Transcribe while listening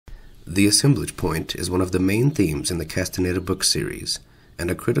The assemblage point is one of the main themes in the Castaneda book series, and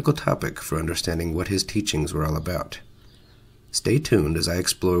a critical topic for understanding what his teachings were all about. Stay tuned as I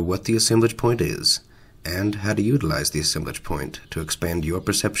explore what the assemblage point is, and how to utilize the assemblage point to expand your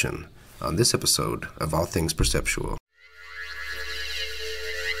perception on this episode of All Things Perceptual.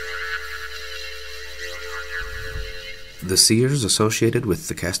 The seers associated with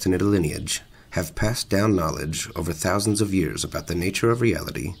the Castaneda lineage have passed down knowledge over thousands of years about the nature of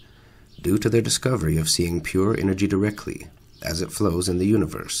reality due to their discovery of seeing pure energy directly as it flows in the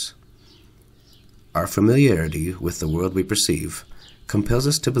universe. Our familiarity with the world we perceive compels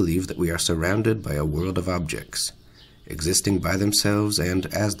us to believe that we are surrounded by a world of objects, existing by themselves and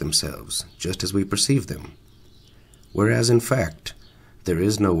as themselves, just as we perceive them, whereas in fact, there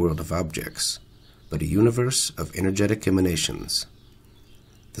is no world of objects, but a universe of energetic emanations.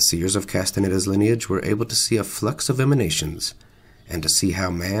 The seers of Castaneda's lineage were able to see a flux of emanations and to see how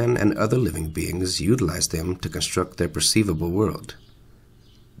man and other living beings utilize them to construct their perceivable world.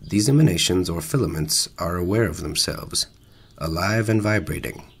 These emanations or filaments are aware of themselves, alive and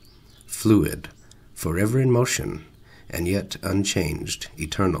vibrating, fluid, forever in motion, and yet unchanged,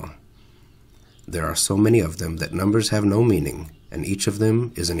 eternal. There are so many of them that numbers have no meaning, and each of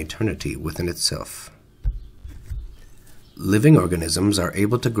them is an eternity within itself. Living organisms are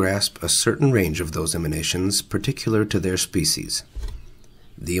able to grasp a certain range of those emanations particular to their species.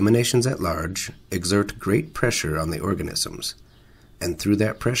 The emanations at large exert great pressure on the organisms, and through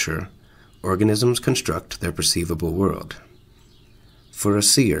that pressure, organisms construct their perceivable world. For a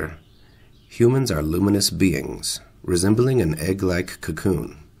seer, humans are luminous beings, resembling an egg-like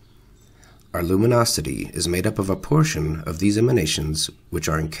cocoon. Our luminosity is made up of a portion of these emanations which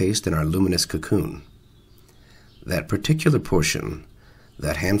are encased in our luminous cocoon. That particular portion,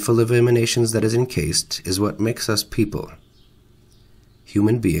 that handful of emanations that is encased, is what makes us people.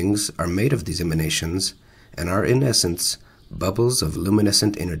 Human beings are made of these emanations and are in essence bubbles of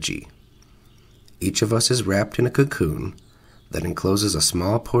luminescent energy. Each of us is wrapped in a cocoon that encloses a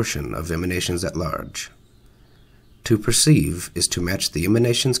small portion of emanations at large. To perceive is to match the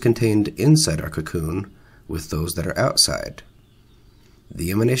emanations contained inside our cocoon with those that are outside.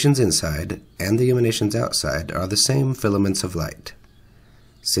 The emanations inside and the emanations outside are the same filaments of light.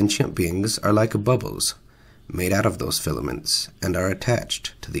 Sentient beings are like bubbles made out of those filaments and are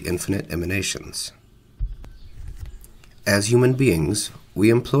attached to the infinite emanations. As human beings, we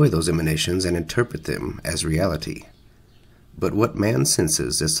employ those emanations and interpret them as reality. But what man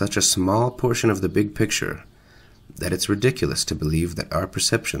senses is such a small portion of the big picture that it's ridiculous to believe that our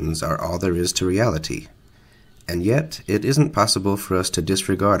perceptions are all there is to reality. And yet, it isn't possible for us to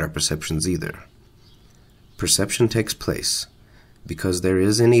disregard our perceptions either. Perception takes place because there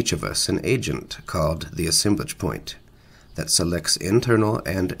is in each of us an agent called the assemblage point that selects internal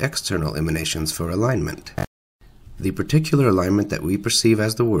and external emanations for alignment. The particular alignment that we perceive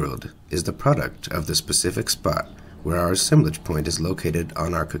as the world is the product of the specific spot where our assemblage point is located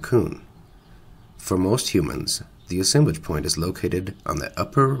on our cocoon. For most humans, the assemblage point is located on the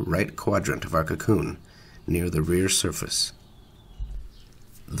upper right quadrant of our cocoon, near the rear surface.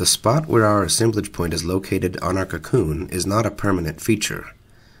 The spot where our assemblage point is located on our cocoon is not a permanent feature,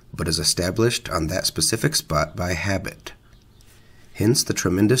 but is established on that specific spot by habit. Hence the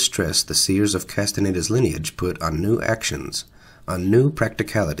tremendous stress the seers of Castaneda's lineage put on new actions, on new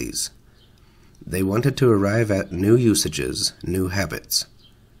practicalities. They wanted to arrive at new usages, new habits.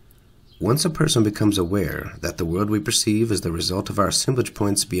 Once a person becomes aware that the world we perceive is the result of our assemblage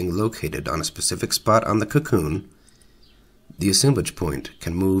points being located on a specific spot on the cocoon, the assemblage point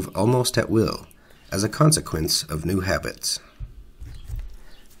can move almost at will as a consequence of new habits.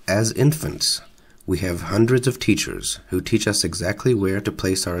 As infants, we have hundreds of teachers who teach us exactly where to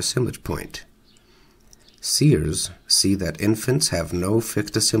place our assemblage point. Seers see that infants have no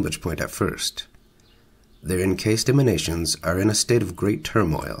fixed assemblage point at first. Their encased emanations are in a state of great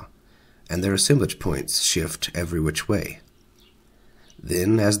turmoil, and their assemblage points shift every which way.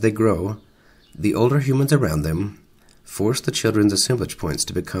 Then, as they grow, the older humans around them force the children's assemblage points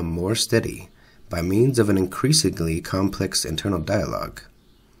to become more steady by means of an increasingly complex internal dialogue.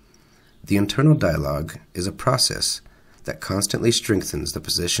 The internal dialogue is a process that constantly strengthens the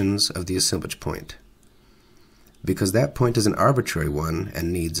positions of the assemblage point, because that point is an arbitrary one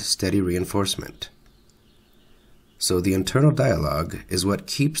and needs steady reinforcement. So the internal dialogue is what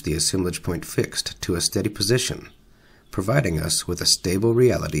keeps the assemblage point fixed to a steady position, providing us with a stable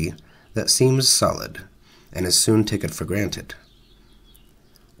reality that seems solid and is soon taken for granted.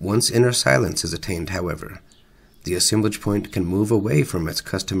 Once inner silence is attained, however, the assemblage point can move away from its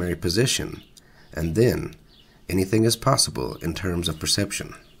customary position, and then anything is possible in terms of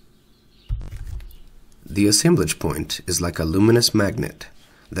perception. The assemblage point is like a luminous magnet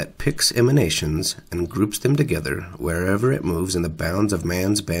that picks emanations and groups them together wherever it moves in the bounds of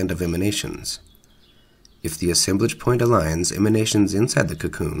man's band of emanations. If the assemblage point aligns emanations inside the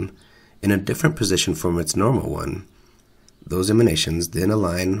cocoon in a different position from its normal one, those emanations then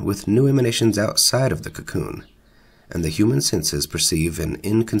align with new emanations outside of the cocoon, and the human senses perceive in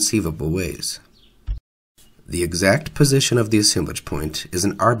inconceivable ways. The exact position of the assemblage point is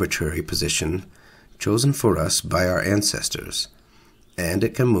an arbitrary position chosen for us by our ancestors, and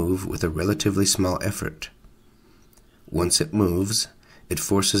it can move with a relatively small effort. Once it moves, it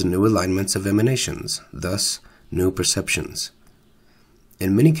forces new alignments of emanations, thus new perceptions.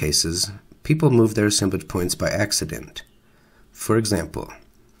 In many cases, people move their assemblage points by accident. For example,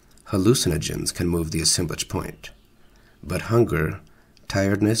 hallucinogens can move the assemblage point, but hunger,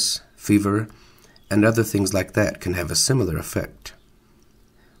 tiredness, fever, and other things like that can have a similar effect.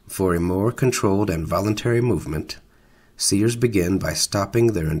 For a more controlled and voluntary movement, seers begin by stopping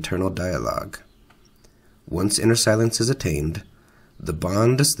their internal dialogue. Once inner silence is attained, the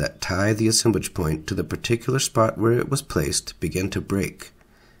bonds that tie the assemblage point to the particular spot where it was placed begin to break,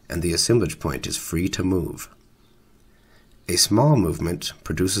 and the assemblage point is free to move. A small movement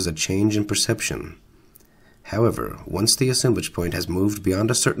produces a change in perception. However, once the assemblage point has moved beyond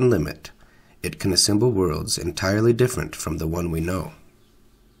a certain limit, it can assemble worlds entirely different from the one we know.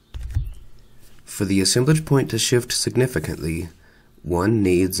 For the assemblage point to shift significantly, one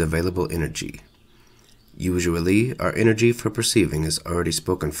needs available energy. Usually, our energy for perceiving is already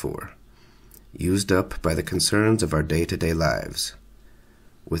spoken for, used up by the concerns of our day-to-day lives.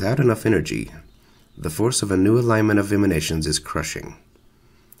 Without enough energy, the force of a new alignment of emanations is crushing.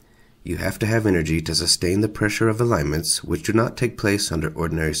 You have to have energy to sustain the pressure of alignments which do not take place under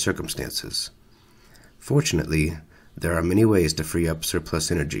ordinary circumstances. Fortunately, there are many ways to free up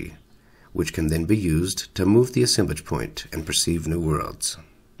surplus energy, which can then be used to move the assemblage point and perceive new worlds.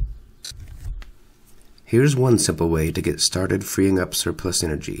 Here's one simple way to get started freeing up surplus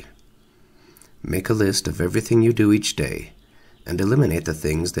energy. Make a list of everything you do each day and eliminate the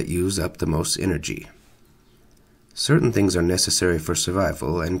things that use up the most energy. Certain things are necessary for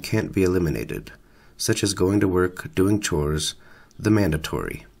survival and can't be eliminated, such as going to work, doing chores, the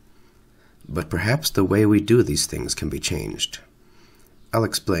mandatory. But perhaps the way we do these things can be changed. I'll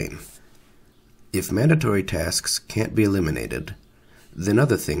explain. If mandatory tasks can't be eliminated, then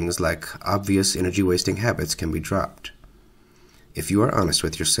other things like obvious energy-wasting habits can be dropped. If you are honest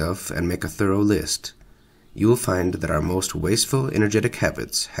with yourself and make a thorough list, you will find that our most wasteful energetic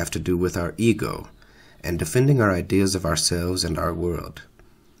habits have to do with our ego and defending our ideas of ourselves and our world.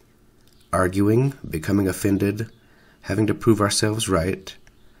 Arguing, becoming offended, having to prove ourselves right,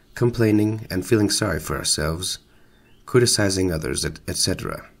 complaining and feeling sorry for ourselves, criticizing others,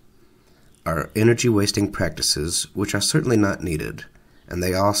 etc. are energy-wasting practices which are certainly not needed, and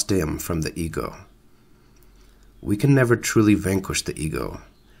they all stem from the ego. We can never truly vanquish the ego,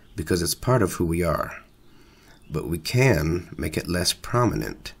 because it's part of who we are. But we can make it less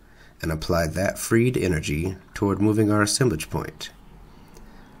prominent and apply that freed energy toward moving our assemblage point.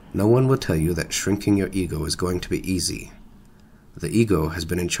 No one will tell you that shrinking your ego is going to be easy. The ego has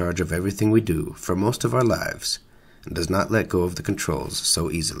been in charge of everything we do for most of our lives and does not let go of the controls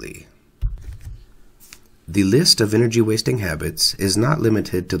so easily. The list of energy-wasting habits is not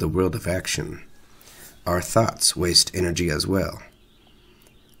limited to the world of action. Our thoughts waste energy as well.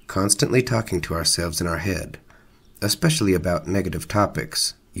 Constantly talking to ourselves in our head, especially about negative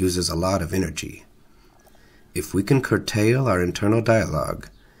topics, uses a lot of energy. If we can curtail our internal dialogue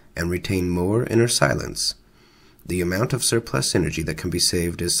and retain more inner silence, the amount of surplus energy that can be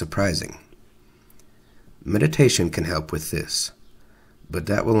saved is surprising. Meditation can help with this, but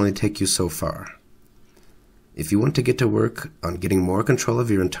that will only take you so far. If you want to get to work on getting more control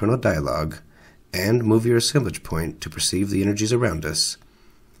of your internal dialogue and move your assemblage point to perceive the energies around us,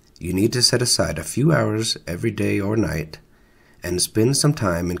 you need to set aside a few hours every day or night and spend some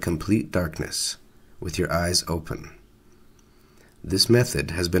time in complete darkness with your eyes open. This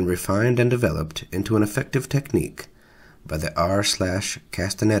method has been refined and developed into an effective technique by the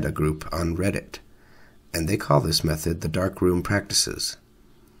r/Castaneda group on Reddit, and they call this method the Dark Room Practices.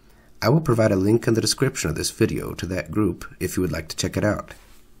 I will provide a link in the description of this video to that group if you would like to check it out.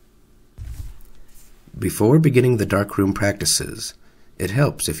 Before beginning the Dark Room Practices, it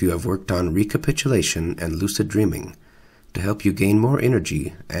helps if you have worked on recapitulation and lucid dreaming to help you gain more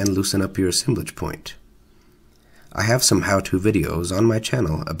energy and loosen up your assemblage point. I have some how-to videos on my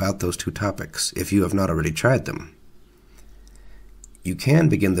channel about those two topics if you have not already tried them. You can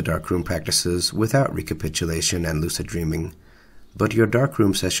begin the darkroom practices without recapitulation and lucid dreaming, but your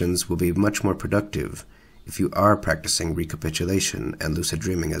darkroom sessions will be much more productive if you are practicing recapitulation and lucid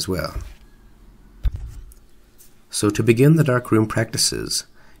dreaming as well. So to begin the dark room practices,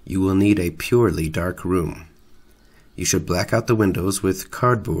 you will need a purely dark room. You should black out the windows with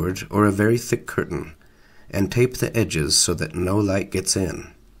cardboard or a very thick curtain, and tape the edges so that no light gets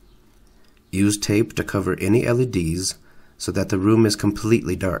in. Use tape to cover any LEDs so that the room is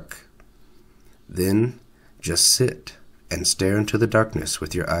completely dark. Then, just sit and stare into the darkness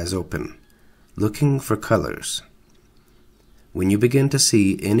with your eyes open, looking for colors. When you begin to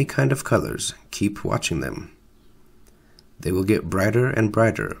see any kind of colors, keep watching them. They will get brighter and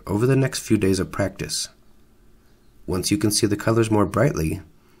brighter over the next few days of practice. Once you can see the colors more brightly,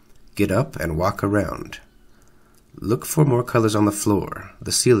 get up and walk around. Look for more colors on the floor,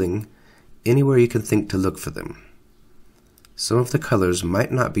 the ceiling, anywhere you can think to look for them. Some of the colors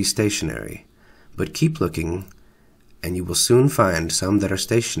might not be stationary, but keep looking, and you will soon find some that are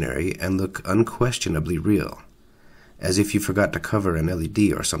stationary and look unquestionably real, as if you forgot to cover an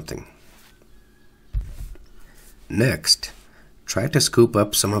LED or something. Next, try to scoop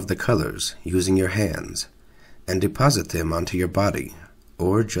up some of the colors using your hands and deposit them onto your body,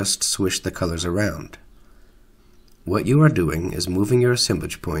 or just swish the colors around. What you are doing is moving your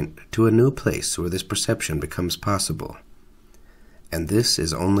assemblage point to a new place where this perception becomes possible. And this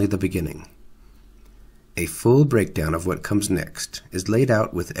is only the beginning. A full breakdown of what comes next is laid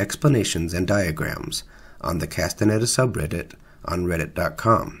out with explanations and diagrams on the Castaneda subreddit on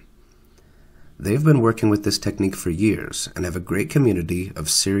reddit.com. They've been working with this technique for years and have a great community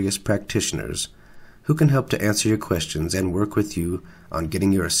of serious practitioners who can help to answer your questions and work with you on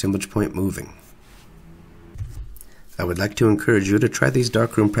getting your assemblage point moving. I would like to encourage you to try these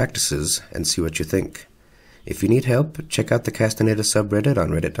darkroom practices and see what you think. If you need help, check out the Castaneda subreddit on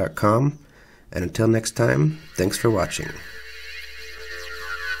reddit.com, and until next time, thanks for watching.